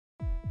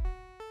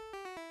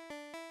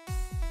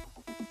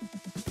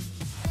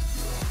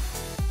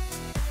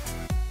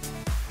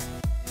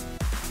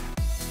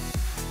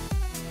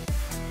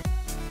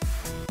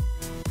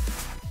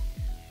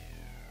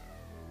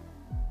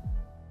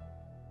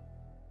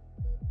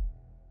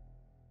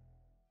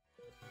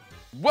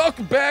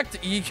Welcome back to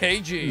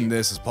EKG.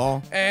 This is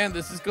Paul. And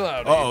this is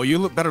Kloudy. Uh-oh,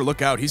 you better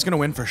look out. He's going to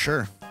win for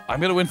sure.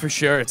 I'm going to win for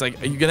sure. It's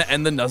like, are you going to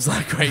end the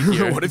Nuzlocke right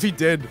here? What if he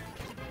did?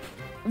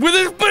 With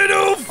his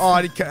Bidoof!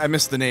 Oh, I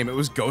missed the name. It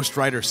was Ghost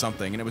Rider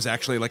something, and it was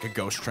actually like a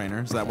ghost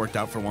trainer, so that worked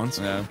out for once.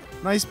 Yeah.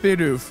 Nice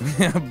Bidoof.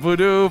 Yeah,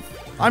 Bidoof.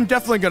 I'm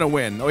definitely going to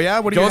win. Oh, yeah?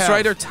 What do you have? Ghost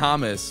Rider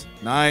Thomas.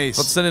 Nice.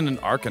 Let's send in an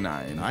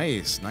Arcanine.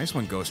 Nice. Nice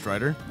one, Ghost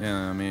Rider.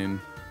 Yeah, I mean,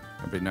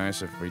 it'd be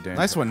nice if we did.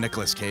 Nice one,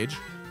 Nicolas Cage.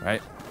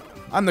 Right?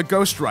 I'm the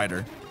Ghost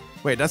Rider.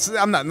 Wait,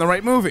 I'm not in the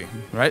right movie.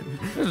 Right?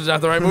 This is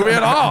not the right movie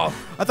at all.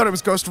 I thought it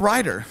was Ghost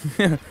Rider.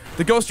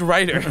 The Ghost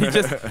Rider.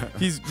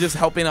 He's just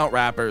helping out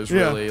rappers,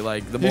 really. Yeah.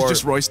 Like He's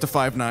just Royce to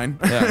 5'9".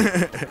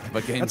 Yeah.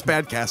 But That's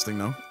bad casting,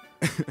 though.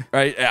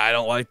 Right? Yeah, I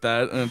don't like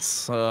that.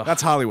 It's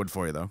That's Hollywood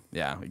for you, though.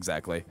 Yeah,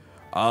 exactly.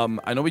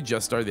 I know we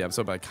just started the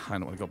episode, but I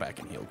kind of want to go back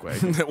and heal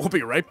quick. We'll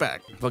be right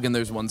back. Fucking,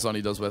 there's one song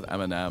he does with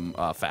Eminem,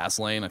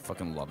 Fastlane. I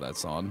fucking love that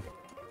song.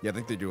 Yeah, I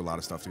think they do a lot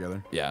of stuff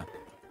together. Yeah.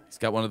 He's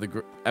got one of the...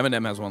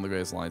 Eminem has one of the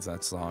greatest lines in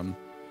that song.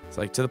 It's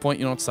like, to the point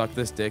you don't suck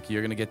this dick,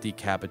 you're gonna get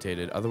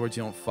decapitated. Other words,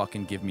 you don't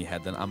fucking give me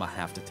head, then I'ma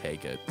have to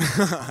take it.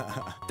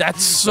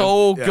 That's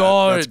so yeah,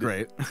 good. That's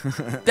great.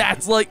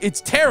 That's like...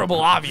 It's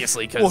terrible,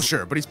 obviously, because... Well,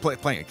 sure, but he's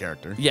playing a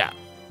character. Yeah.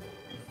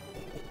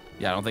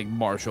 Yeah, I don't think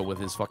Marshall with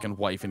his fucking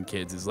wife and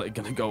kids is like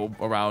gonna go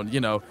around,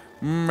 you know,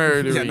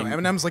 murdering. Yeah, no,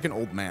 Eminem's like an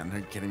old man. Are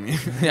you kidding me?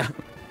 Yeah.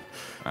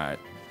 All right.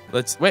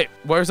 Let's wait.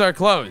 Where's our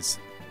clothes?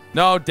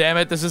 No, damn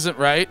it, this isn't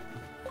right.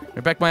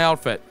 Bring back my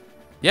outfit.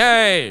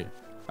 Yay! All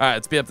right,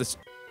 let's beat up this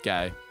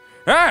guy.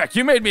 Ah,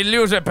 you made me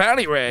lose a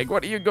panty rag.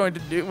 What are you going to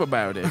do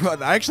about it?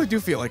 I actually do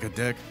feel like a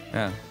dick.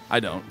 Yeah, I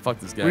don't. Fuck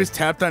this guy. We just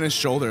tapped on his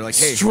shoulder like,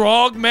 hey.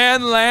 Strong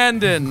Man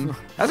Landon.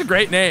 That's a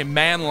great name,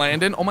 Man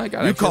Landon. Oh my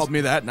god. You called me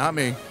that, not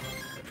me.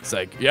 It's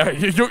like, yeah,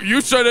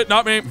 you said it,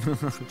 not me.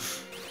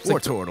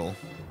 Wartortle.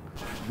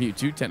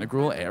 Mewtwo,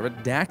 Tentacruel,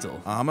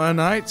 Aerodactyl.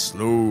 Ammonite,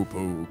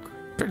 Slowpoke.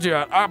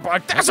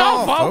 That's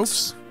all,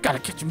 folks. Gotta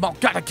catch them all.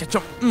 Gotta catch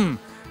them.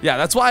 Yeah,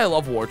 that's why I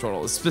love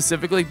Wartortle,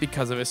 specifically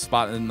because of his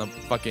spot in the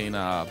fucking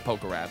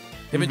Pokerap.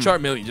 Him and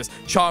Charmeleon, just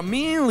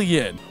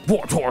Charmeleon,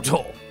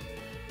 Wartortle.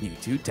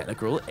 Mewtwo,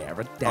 Tentacruel,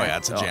 Aerodactyl. Oh yeah,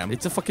 it's a jam.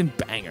 It's a fucking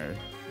banger.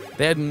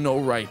 They had no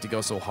right to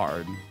go so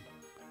hard,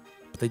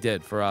 but they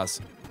did for us.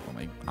 Oh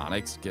my,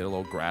 Onyx, get a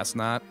little grass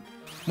knot.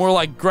 More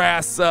like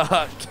grass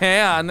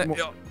can.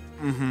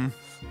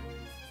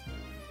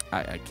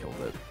 I killed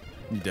it.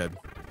 You did.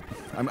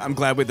 I'm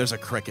glad there's a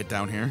cricket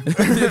down here.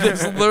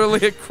 There's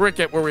literally a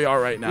cricket where we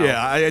are right now.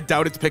 Yeah, I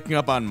doubt it's picking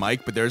up on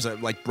mic, but there's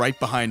like right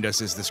behind us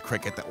is this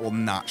cricket that will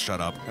not shut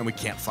up, and we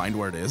can't find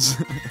where it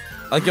is.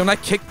 Like when I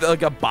kick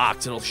like a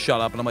box, it'll shut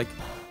up, and I'm like,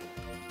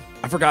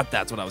 I forgot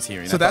that's what I was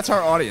hearing. So that's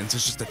our audience.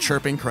 It's just a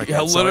chirping cricket.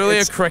 Yeah, literally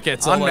a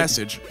cricket. So on like,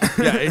 message.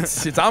 Yeah,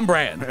 it's on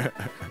brand.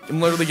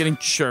 I'm literally getting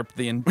chirped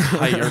the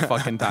entire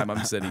fucking time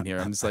I'm sitting here.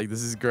 I'm just like,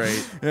 this is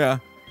great. Yeah.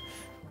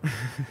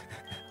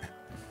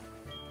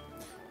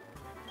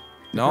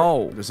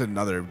 No. There's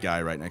another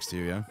guy right next to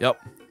you, yeah?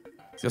 Yep.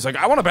 He's like,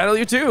 I want to battle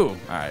you too. All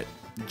right.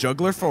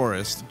 Juggler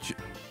Forest.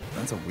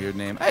 That's a weird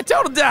name. Hey,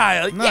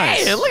 Totodile!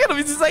 Nice. Yeah, look at him.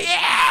 He's just like,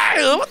 yeah,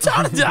 I'm a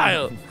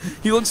Totodile.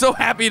 He looks so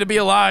happy to be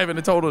alive in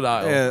a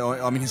Totodile.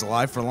 Yeah, I mean, he's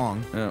alive for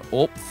long. Yeah.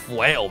 Oh,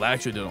 Flail. That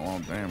actually did a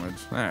lot of damage.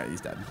 All right,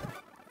 he's dead.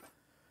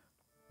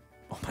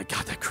 Oh my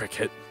god, that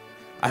cricket.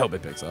 I hope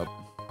it picks up.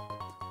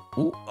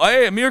 Ooh, oh,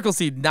 hey, a Miracle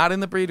Seed. Not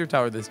in the Breeder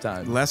Tower this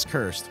time. Less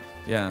cursed.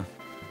 Yeah.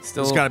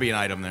 Still. There's got to be an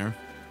item there.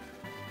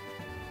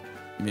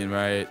 You mean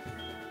right?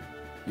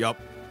 Yup.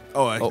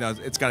 Oh, no,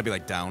 it's got to be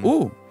like down.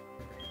 Ooh.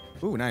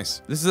 Ooh,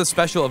 nice. This is a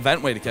special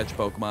event way to catch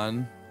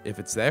Pokemon, if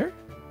it's there.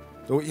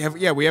 Oh,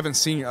 yeah, we haven't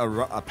seen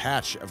a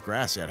patch of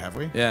grass yet, have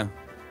we? Yeah.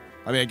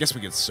 I mean, I guess we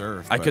could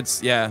surf. I could,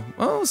 yeah.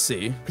 Well, we'll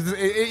see. Because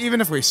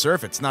even if we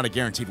surf, it's not a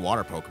guaranteed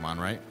water Pokemon,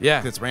 right?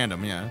 Yeah. It's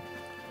random, yeah.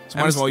 So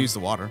might as well use the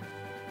water.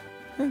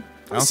 I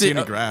don't see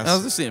any grass.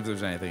 I'll just see if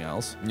there's anything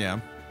else. Yeah.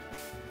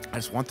 I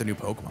just want the new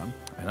Pokemon.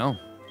 I know.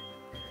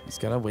 He's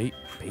gotta wait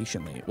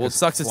patiently. Well, it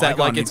sucks is that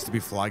like needs to be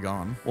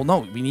Flygon. Well, no,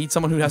 we need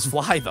someone who has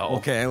fly though.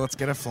 Okay, let's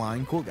get a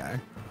flying cool guy.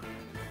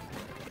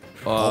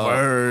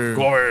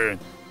 Go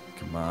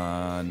Come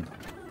on.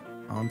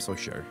 Oh, I'm so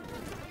sure.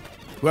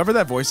 Whoever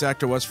that voice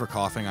actor was for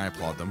coughing, I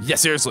applaud them. Yeah,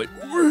 seriously.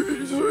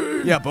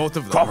 Yeah, both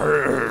of them.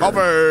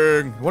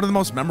 Coughing. One of the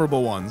most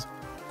memorable ones.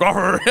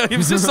 He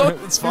was just so.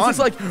 It's fun. He was just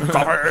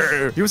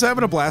like. He was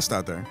having a blast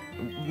out there.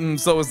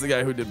 So was the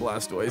guy who did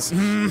Blastoise.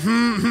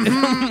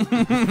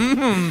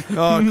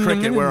 Oh,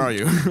 Cricket, where are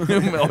you?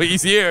 Oh,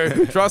 he's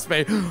here. Trust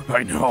me.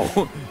 I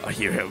know. I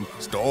hear him.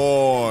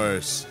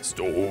 Stores.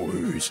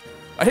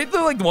 I hate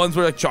the like ones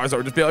where like Charizard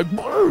would just be like,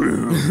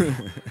 boo.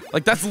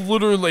 Like that's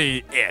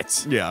literally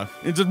it. Yeah.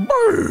 It's just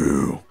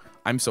boo.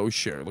 I'm so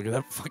sure. Look at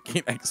that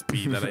fucking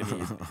XP that I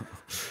need.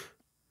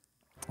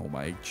 Oh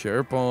my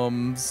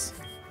chirpums.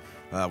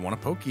 Want a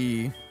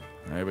Pokey.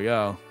 There we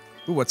go.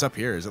 Ooh, what's up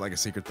here? Is it like a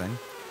secret thing?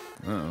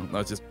 Oh, no,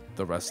 it's just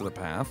the rest of the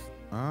path.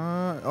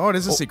 Oh, it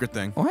is a secret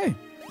thing. Oh, hey.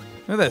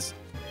 Look at this.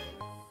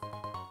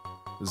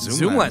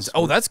 Zoom lens.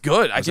 Oh, that's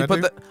good. I can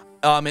put that.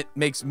 it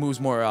makes moves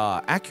more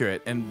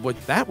accurate, and what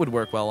that would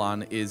work well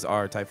on is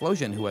our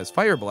Typhlosion, who has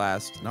Fire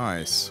Blast.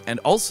 Nice. And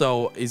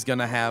also is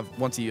gonna have,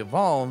 once he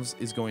evolves,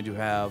 is going to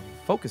have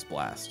Focus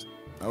Blast.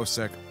 Oh,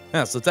 sick.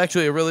 Yeah, so it's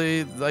actually a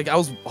really, like, I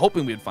was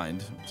hoping we'd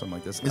find something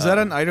like this. Is that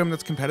an item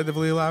that's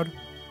competitively allowed?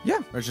 Yeah.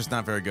 Or it's just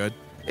not very good?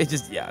 It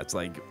just, yeah, it's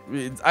like,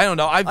 I don't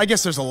know. I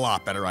guess there's a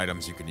lot better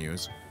items you can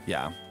use.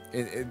 Yeah.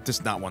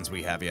 Just not ones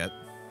we have yet.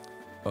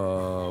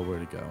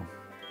 Where'd it go?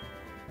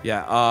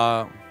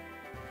 Yeah,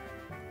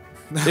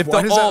 if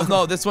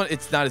no, this one,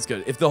 it's not as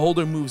good. If the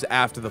holder moves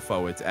after the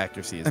foe, its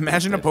accuracy is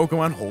Imagine a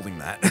Pokemon holding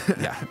that.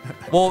 Yeah.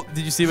 Well,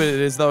 did you see what it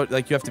is, though?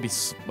 Like, you have to be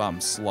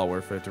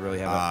slower for it to really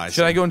have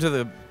Should I go into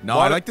the No,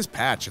 I like this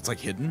patch. It's, like,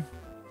 hidden.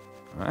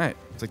 All right.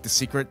 It's like the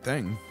secret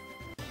thing.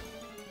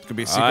 It's gonna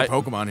be a secret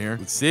Pokemon here.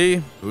 Let's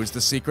see. Who's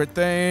the secret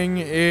thing?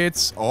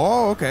 It's...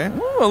 Oh, okay.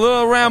 Ooh, a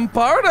little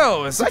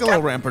Rampardos. It's like a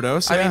little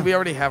Rampardos, I mean, we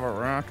already have a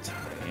rock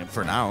type.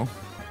 For now.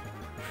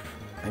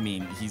 I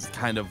mean, he's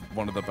kind of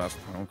one of the best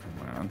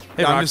Pokemon.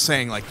 Hey, I'm just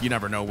saying, like, you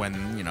never know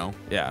when, you know...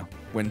 Yeah.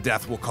 When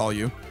death will call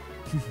you.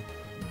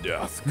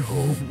 Death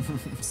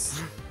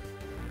comes.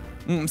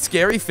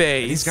 Scary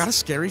face. He's got a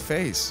scary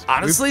face.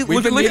 Honestly,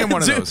 we've been needing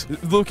one of those.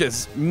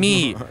 Lucas,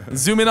 me,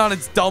 zoom in on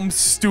its dumb,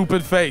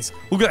 stupid face.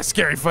 Look at that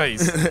scary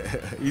face.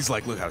 He's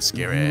like, look how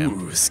scary I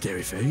am. Ooh,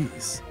 scary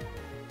face.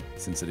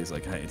 Sin City's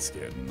like, I ain't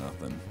scared of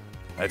nothing.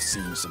 I've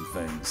seen some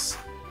things.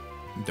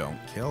 Don't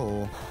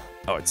kill.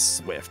 Oh, it's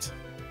Swift.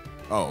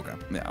 Oh, okay.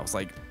 Yeah, I was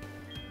like,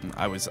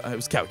 I was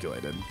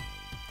calculated.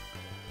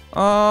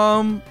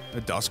 A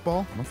Dusk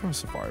Ball? I'm gonna throw a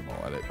Safari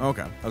Ball at it.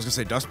 Okay. I was gonna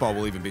say Dusk Ball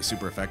will even be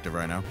super effective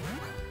right now.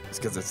 It's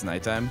because it's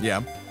nighttime?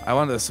 Yeah. I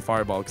wanted a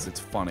Safari Ball because it's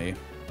funny.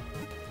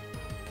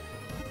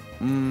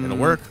 It'll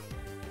work.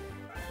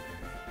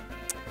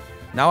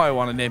 Now I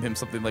want to name him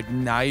something like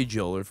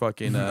Nigel or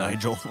fucking...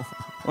 Nigel.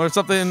 Or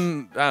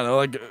something, I don't know,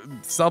 like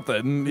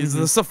something. He's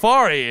a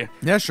Safari.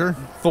 Yeah, sure.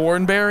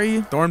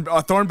 Thornberry?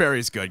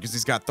 Thornberry's good because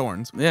he's got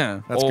thorns.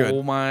 Yeah. That's good.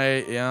 Oh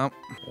my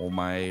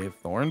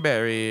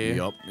Thornberry.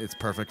 Yup, it's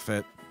perfect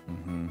fit.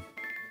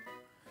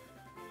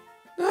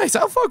 Nice,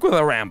 I'll fuck with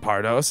a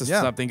Rampardos if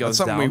something goes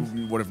that's something down.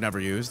 we would have never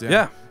used.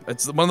 Yeah,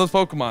 it's one of those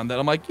Pokemon that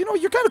I'm like, you know,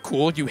 you're kind of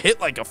cool. You hit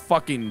like a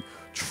fucking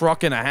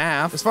truck and a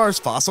half. As far as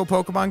fossil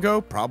Pokemon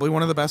go, probably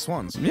one of the best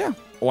ones. Yeah.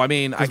 Well, I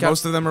mean,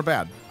 most of them are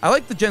bad. I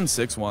like the Gen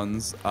 6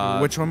 ones.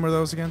 Which one were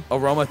those again?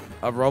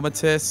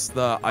 Aromatisse,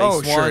 the ice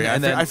one. Sure, yeah.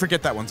 And then, I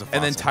forget that one's a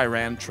fossil. And then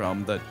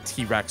Tyrantrum, the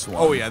T-Rex one.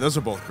 Oh, yeah, those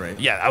are both great.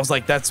 Yeah, I was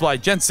like, that's why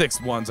Gen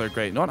 6 ones are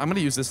great. You know what? I'm going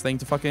to use this thing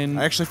to fucking...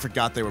 I actually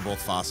forgot they were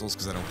both fossils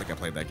because I don't think I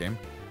played that game.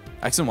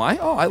 X and Y?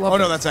 Oh, I love Oh,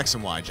 no, that's X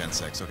and Y, Gen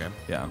 6, okay.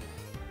 Yeah.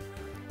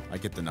 I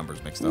get the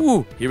numbers mixed up.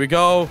 Ooh, here we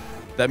go.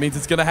 That means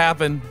it's going to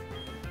happen.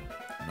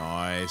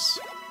 Nice.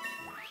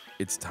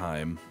 It's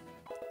time.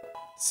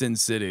 Sin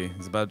City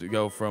is about to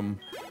go from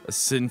a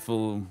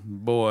sinful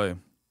boy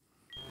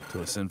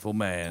to a sinful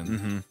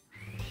man.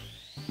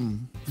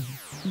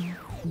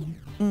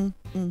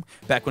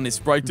 Back when his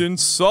sprite didn't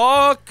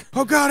suck.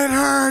 Oh god, it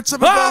hurts! I'm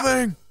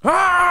building!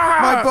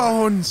 My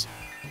bones!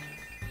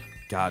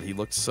 God, he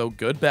looked so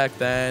good back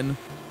then.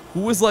 Who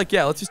was like,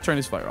 yeah, let's just turn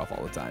his fire off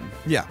all the time.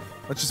 Yeah,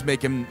 let's just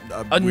make him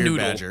a weird noodle.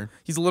 badger.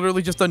 He's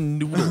literally just a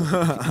noodle.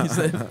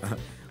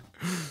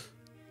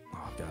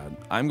 Oh god,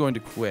 I'm going to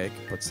quick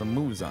put some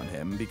moves on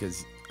him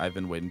because I've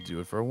been waiting to do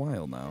it for a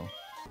while now.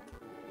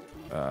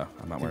 I'm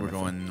not wearing. We're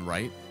going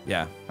right.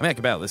 Yeah, I mean I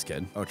can battle this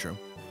kid. Oh, true.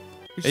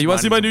 Hey, you want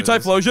to see my new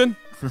Typhlosion?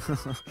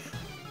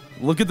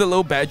 Look at the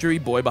little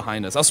badgery boy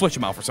behind us. I'll switch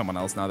him out for someone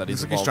else now that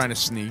he's like he's trying to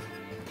sneak.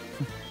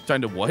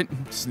 Trying to what?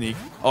 Sneak.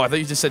 Oh, I thought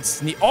you just said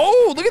sneak.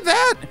 Oh, look at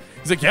that!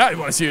 He's like, yeah, you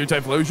want to see your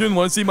Typhlosion?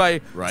 Want to see my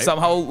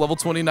somehow level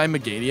 29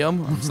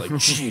 Meganium? I was like,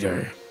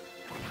 cheater.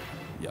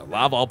 Yeah,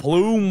 lava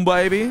plume,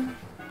 baby.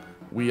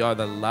 We are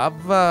the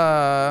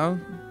lava.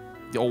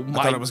 Oh my!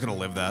 I thought I was gonna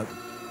live that.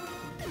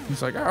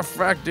 He's like, oh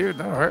fuck, dude,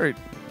 that hurt.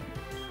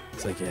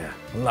 It's like, yeah,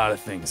 a lot of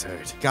things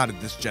hurt. God, did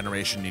this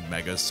generation need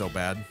Megas so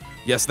bad?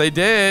 Yes, they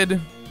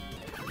did.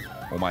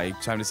 Oh my!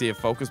 Time to see if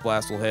Focus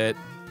Blast will hit.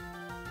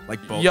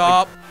 Like both.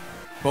 Yup. Like,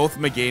 both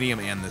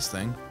Meganium and this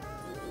thing.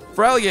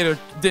 For Alligator,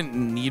 didn't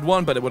need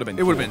one, but it would have been.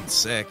 It would have been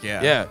sick,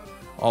 yeah. Yeah,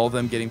 all of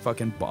them getting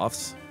fucking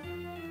buffs.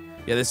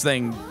 Yeah, this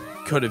thing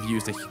could have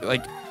used a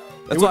like.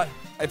 That's why.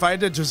 If I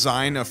had to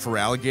design a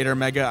Feraligatr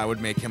Mega, I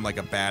would make him like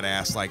a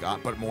badass, like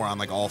but more on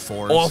like all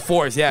fours. All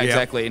fours, yeah,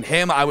 exactly. And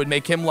him, I would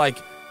make him like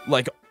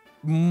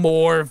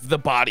more of the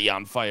body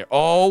on fire.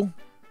 Oh,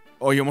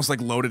 you almost like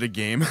loaded a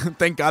game.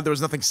 Thank God there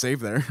was nothing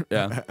saved there.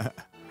 Yeah.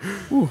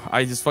 Ooh,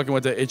 I just fucking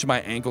went to itch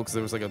my ankle because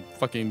there was like a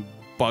fucking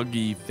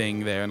buggy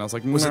thing there, and I was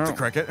like, was it the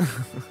cricket?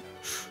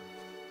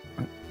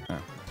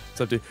 What's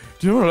up, dude?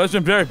 Do you know a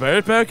legendary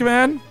bird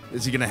Pokemon?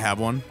 Is he gonna have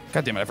one?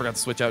 God damn it! I forgot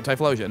to switch out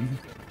Typhlosion.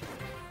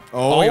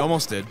 Oh, he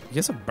almost did. He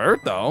has a bird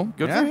though.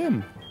 Good for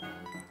him.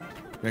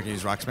 You can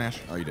use Rock Smash.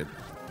 Oh, you did.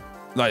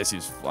 No, I just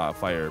use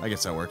fire. I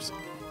guess that works.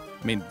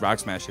 I mean, Rock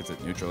Smash hits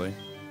it neutrally.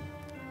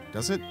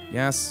 Does it?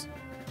 Yes.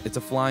 It's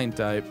a flying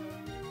type.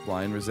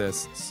 Flying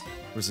resists.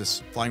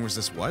 Flying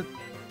resists what?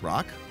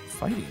 Rock?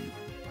 Fighting.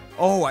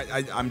 Oh,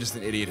 I'm just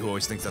an idiot who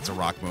always thinks that's a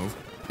rock move.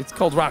 It's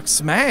called Rock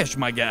Smash,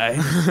 my guy.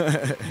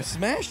 You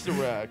smash the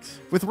rocks.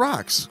 With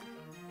rocks.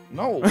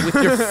 No, with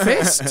your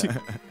fist.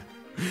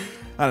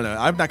 I don't know.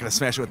 I'm not going to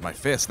smash it with my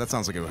fist. That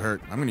sounds like it would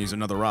hurt. I'm going to use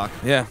another rock.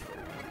 Yeah.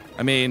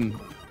 I mean,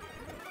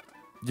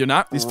 you're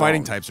not These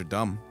fighting types are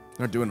dumb.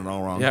 They're doing it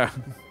all wrong. Yeah.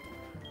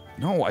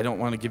 No, I don't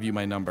want to give you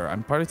my number.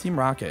 I'm part of Team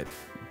Rocket.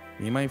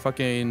 Be my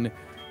fucking...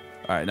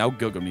 All right, now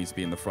Gugum needs to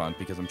be in the front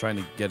because I'm trying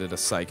to get it a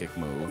psychic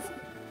move.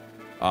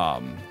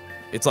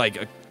 It's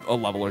like a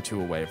level or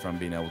two away from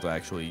being able to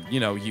actually, you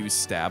know, use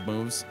stab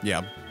moves.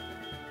 Yeah.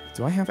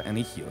 Do I have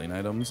any healing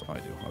items? Oh, I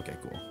do. Okay,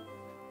 cool.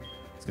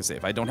 I was gonna say,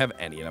 if I don't have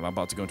any and I'm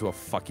about to go into a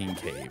fucking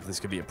cave, this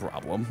could be a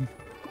problem.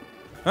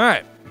 All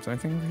right. Is there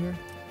anything over here?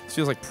 This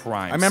feels like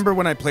Prime. I remember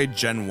when I played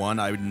Gen 1,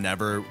 I would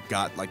never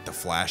got, like, the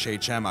Flash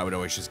HM. I would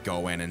always just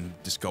go in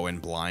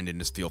blind and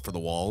just feel for the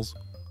walls.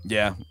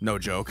 Yeah. No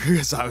joke.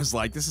 Because I was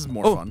like, this is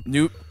more fun.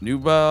 New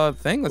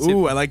thing. Let's see.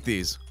 Ooh, I like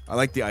these. I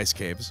like the ice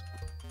caves.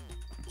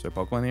 Is there a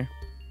Pokemon here?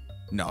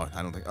 No,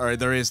 I don't think. All right,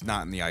 there is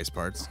not in the ice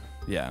parts.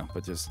 Yeah,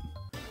 but just...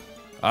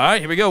 All right,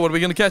 here we go. What are we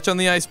going to catch on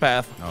the ice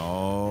path?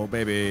 Oh,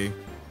 baby.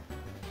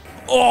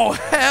 Oh,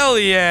 hell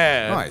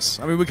yeah. Nice.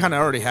 I mean, we kind of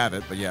already have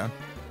it, but yeah.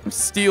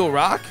 Steel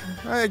Rock?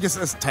 I guess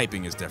his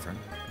typing is different.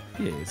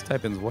 Yeah, his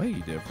typing's way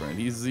different.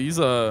 He's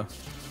one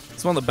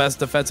of the best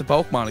defensive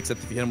Pokemon,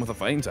 except if you hit him with a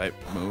fighting type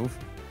move.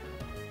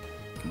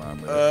 Come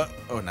on,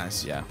 oh,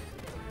 nice. Yeah.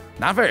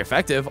 Not very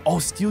effective. Oh,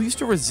 Steel used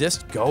to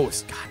resist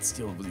Ghost. God,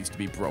 Steel used to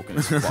be broken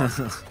as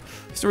fuck.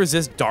 Used to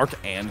resist Dark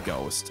and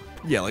Ghost.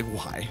 Yeah, like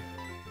why?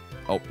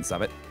 Oh,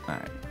 stop it. All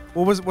right.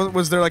 Well,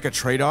 was there like a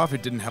trade-off?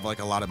 It didn't have like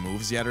a lot of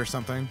moves yet or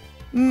something?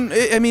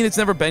 I mean, it's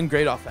never been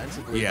great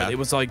offensively. Yeah. But it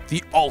was like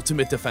the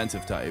ultimate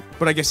defensive type.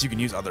 But I guess you can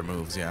use other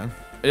moves, yeah.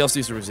 It also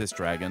used to resist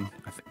Dragon.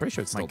 I'm pretty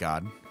sure it's still... My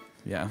God.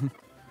 Yeah.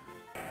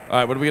 All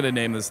right, what are we going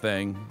to name this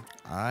thing?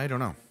 I don't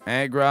know.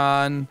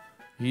 Aggron.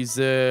 He's,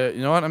 you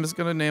know what? I'm just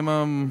going to name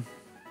him...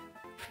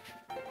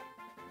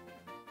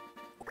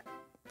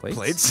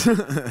 Plates?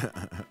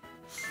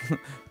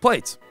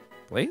 Plates.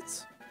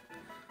 Plates?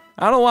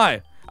 I don't know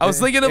why. I was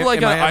thinking of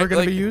like... Am I ever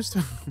going to be used?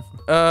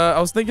 I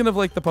was thinking of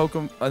like the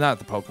Pokemon... not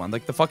the Pokemon.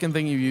 Like the fucking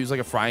thing you use like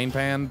a frying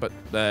pan, but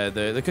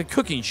the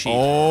cooking sheet.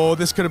 Oh,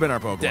 this could have been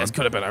our Pokemon. This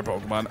could have been our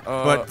Pokemon.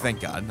 But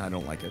thank God. I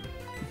don't like it.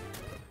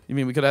 You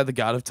mean we could have the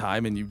God of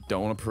Time and you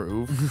don't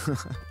approve?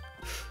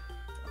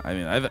 I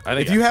mean, I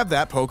think... If you have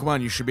that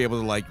Pokemon, you should be able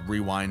to like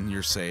rewind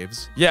your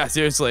saves. Yeah,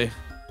 seriously.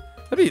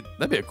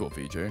 That'd be a cool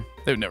feature.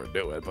 They would never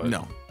do it, but...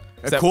 No.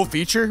 A cool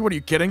feature? What are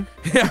you kidding?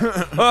 Yeah.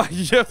 Oh,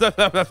 yeah.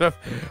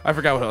 I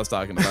forgot what I was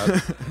talking about. You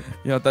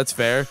know what? That's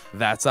fair.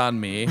 That's on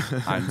me.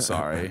 I'm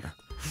sorry.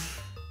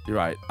 You're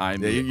right.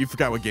 You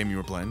forgot what game you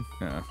were playing.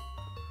 Yeah.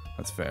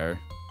 That's fair.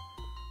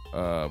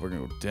 We're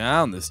going to go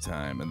down this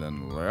time, and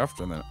then left,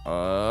 and then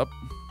up.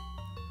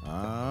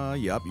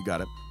 Yup, you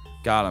got it.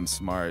 God, I'm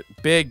smart.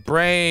 Big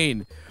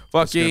brain.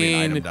 Fucking... There's gonna be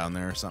an item down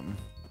there or something.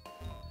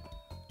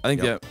 I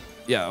think,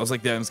 yeah, I was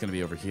like, the item's going to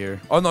be over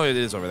here. Oh, no, it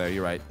is over there.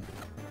 You're right.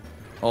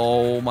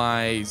 Oh,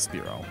 my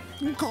Spearow.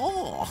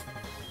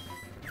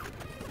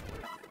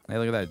 Hey,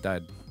 look at that. It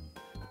died.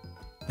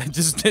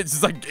 It's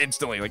just like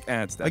instantly, like,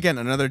 it's dead. Again,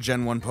 another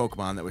Gen 1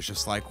 Pokemon that was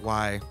just like,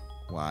 why?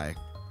 Why?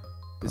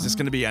 Is this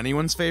going to be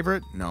anyone's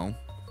favorite? No.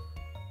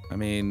 I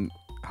mean,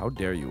 how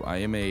dare you? I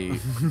am a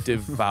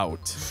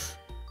devout,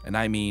 and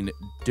I mean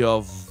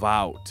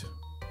devout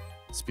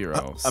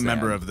Spearow. A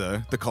member of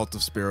the cult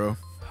of Spearow.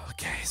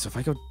 Okay, so if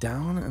I go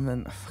down and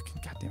then...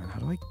 fucking goddamn it, how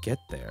do I get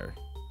there?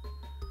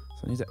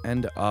 So I need to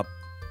end up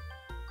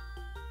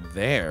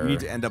there. You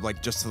need to end up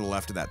like just to the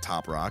left of that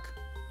top rock.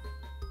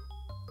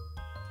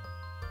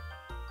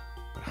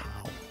 But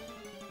how?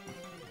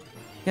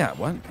 Yeah,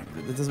 what?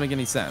 That doesn't make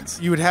any sense.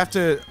 You would have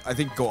to, I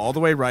think, go all the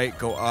way right,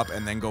 go up,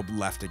 and then go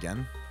left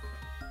again.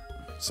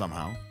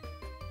 Somehow.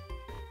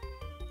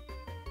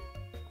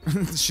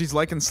 She's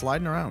liking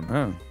sliding around.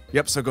 Oh.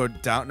 Yep, so go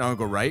down, now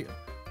go right,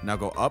 now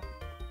go up,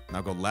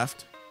 now go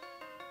left.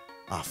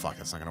 Oh, fuck,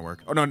 that's not going to work.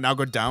 Oh, no, now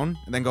go down,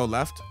 and then go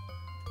left,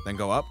 then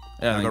go up,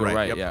 yeah, and then go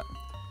right. Yep. Yeah.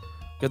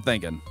 Good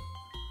thinking.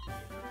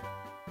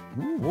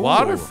 Ooh,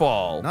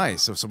 waterfall.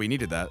 Nice, so we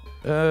needed that.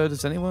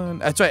 Does anyone...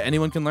 That's right,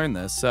 anyone can learn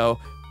this, so...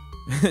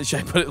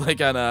 should I put it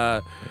like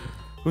on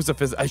who's the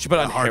phys... I should put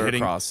it on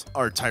Heracross.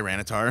 Or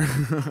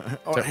Tyranitar.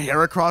 Oh,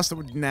 Heracross? That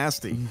would be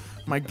nasty.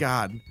 My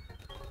God.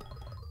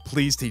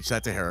 Please teach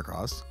that to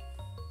Heracross.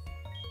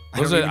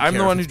 Listen, I'm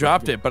the one who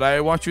dropped it, but I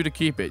want you to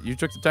keep it. You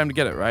took the time to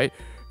get it, right?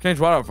 Change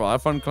waterfall.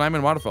 Have fun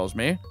climbing waterfalls,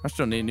 me. I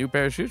still need a new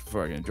pair of shoes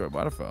before I can enjoy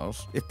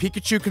waterfalls. If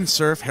Pikachu can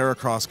surf,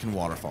 Heracross can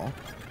waterfall.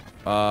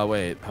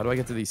 Wait. How do I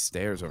get to these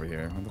stairs over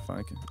here? What the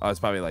fuck? Oh, it's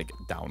probably like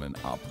down and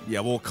up. Yeah,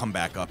 we'll come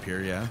back up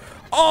here, yeah.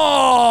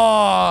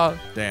 Oh!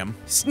 Damn.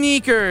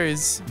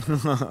 Sneakers!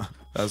 That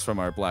was from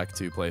our Black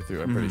 2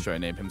 playthrough. I'm pretty sure I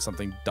named him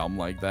something dumb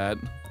like that.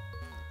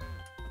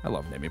 I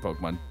love naming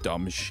Pokemon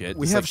dumb shit.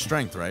 We have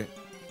strength, right?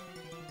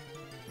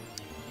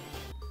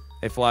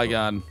 Hey,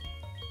 Flygon.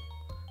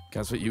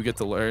 Guess what you get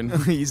to learn?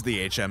 He's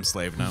the HM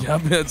slave now.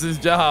 Yep, that's his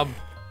job.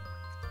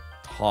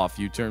 tough.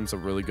 U-turn's a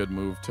really good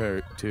move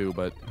too,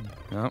 but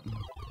yep.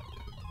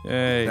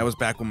 Yay. That was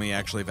back when we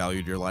actually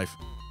valued your life.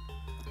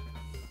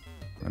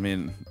 I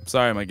mean,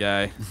 sorry, my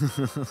guy.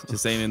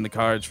 Just ain't in the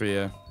cards for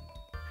you.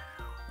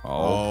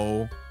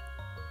 Oh.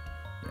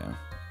 Yeah.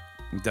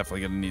 I'm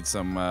definitely going to need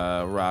some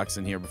rocks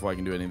in here before I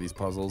can do any of these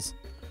puzzles.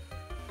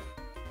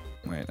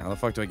 Wait, how the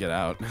fuck do I get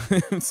out?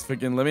 It's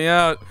freaking, let me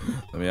out.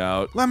 Let me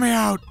out. Let me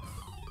out.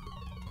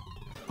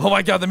 Oh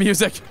my god, the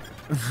music.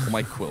 Oh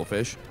my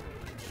quillfish.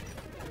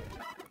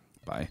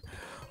 Bye.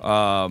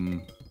 All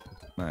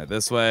right,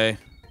 this way.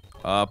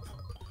 Up.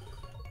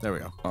 There we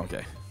go.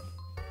 Okay.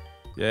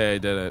 Yay, I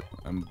did it.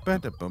 So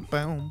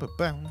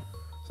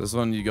this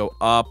one, you go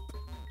up.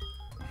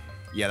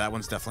 Yeah, that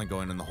one's definitely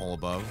going in the hole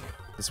above.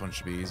 This one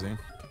should be easy.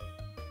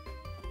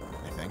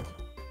 I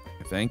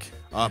think.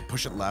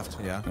 Push it left,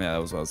 yeah. Yeah,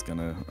 that was what I was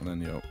gonna, and then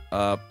you go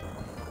up.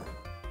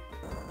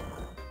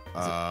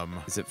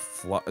 Is it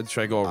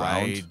should I go around?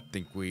 I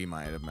think we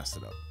might have messed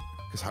it up.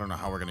 Because I don't know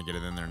how we're gonna get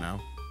it in there now.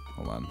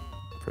 Hold on.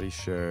 Pretty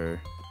sure.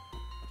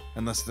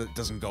 Unless it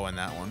doesn't go in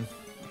that one.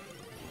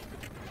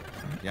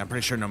 Yeah, I'm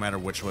pretty sure no matter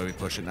which way we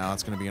push it now,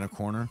 it's gonna be in a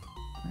corner.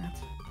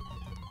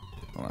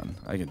 Hold on.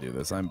 I can do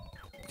this. God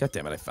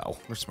damn it, I fell.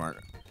 We're smart.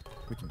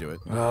 We can do it.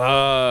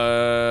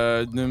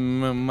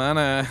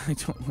 Mana. I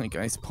don't like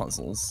ice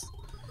puzzles.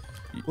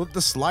 Well,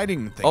 the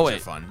sliding things are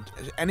fun.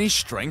 Any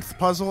strength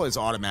puzzle is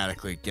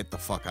automatically get the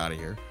fuck out of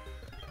here.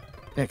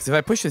 Yeah, because if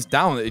I push this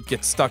down, it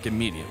gets stuck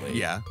immediately.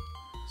 Yeah.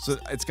 So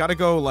it's got to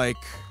go like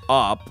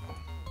up,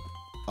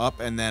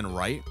 and then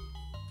right.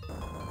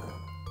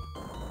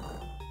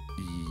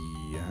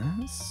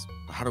 Yes.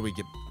 How do we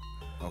get?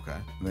 Okay.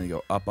 And then you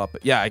go up.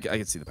 Yeah, I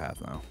can see the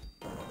path now.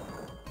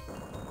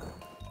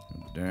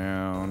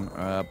 Down,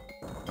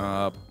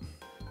 up.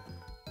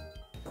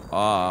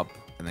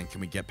 And then can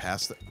we get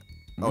past it?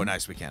 Oh,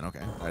 nice, we can. Okay.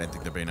 I didn't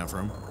think there'd be enough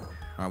room.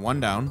 All right, one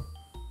down.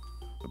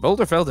 The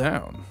boulder fell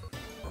down.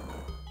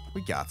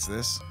 We got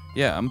this.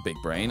 Yeah, I'm big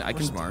brain.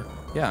 We're smart.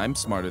 Yeah, I'm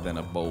smarter than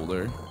a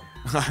boulder.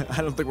 I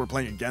don't think we're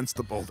playing against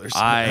the boulders.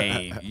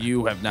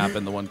 You have not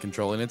been the one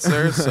controlling it,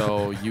 sir,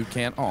 so you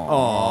can't.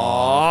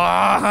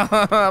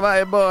 Aww.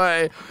 My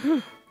boy.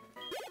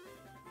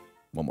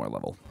 One more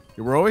level.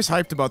 We're always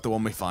hyped about the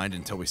one we find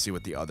until we see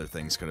what the other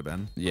things could have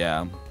been.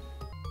 Yeah.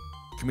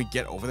 Can we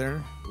get over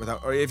there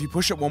without? Or if you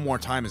push it one more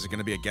time, is it going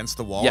to be against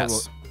the wall?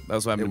 Yes. That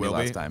was what happened to me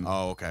last time.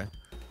 Oh, okay.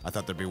 I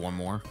thought there'd be one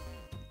more.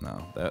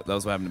 No, that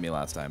was what happened to me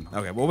last time.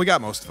 Okay, well, we got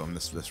most of them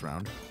this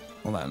round.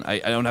 Hold on. I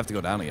don't have to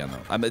go down again,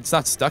 though. It's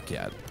not stuck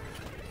yet.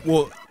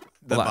 Well,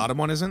 the bottom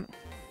one isn't?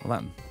 Hold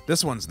on.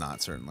 This one's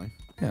not, certainly.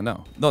 Yeah,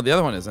 no. No, the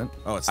other one isn't.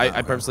 Oh, it's not.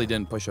 I purposely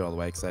didn't push it all the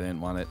way because I didn't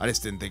want it. I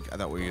just didn't think. I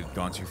thought we had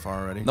gone too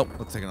far already. Nope.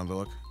 Let's take another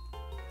look.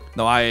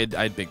 No, I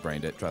had big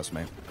brained it. Trust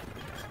me.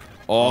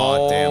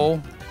 Oh,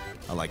 damn.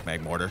 I like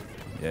Mag Mortar.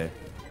 Yeah.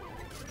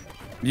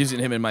 I'm using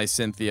him in my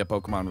Cynthia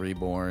Pokemon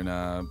Reborn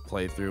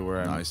playthrough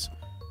where Nice.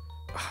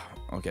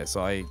 Okay,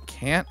 so I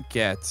can't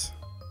get...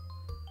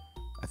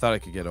 I thought I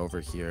could get over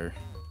here.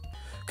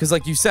 Because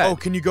like you said... Oh,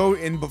 can you go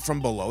in from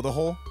below the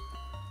hole?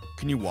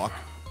 Can you walk?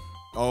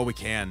 Oh, we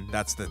can.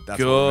 That's good what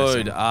we're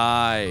missing.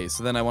 eye.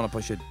 So then I want to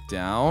push it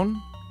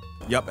down.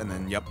 Yep, and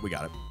then, we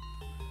got it.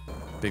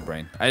 Big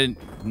brain. I did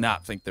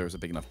not think there was a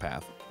big enough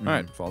path. All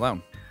right, fall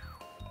down.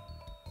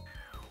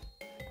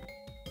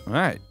 All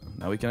right,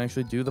 now we can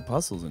actually do the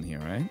puzzles in here,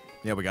 right?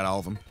 Yeah, we got all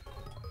of them.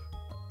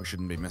 We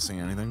shouldn't be missing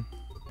anything.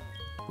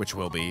 Which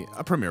will be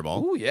a Premier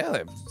Ball. Ooh,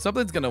 yeah.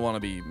 Something's going to want to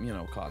be,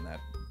 caught in that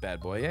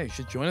bad boy. Yeah, you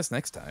should join us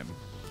next time.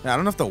 Yeah, I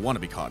don't know if they'll want to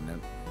be caught in it.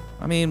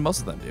 I mean, most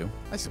of them do.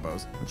 I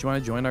suppose. Don't you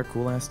want to join our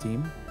cool-ass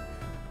team?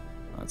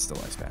 Oh, it's still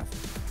Ice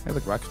Path. Hey,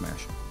 look, Rock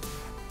Smash.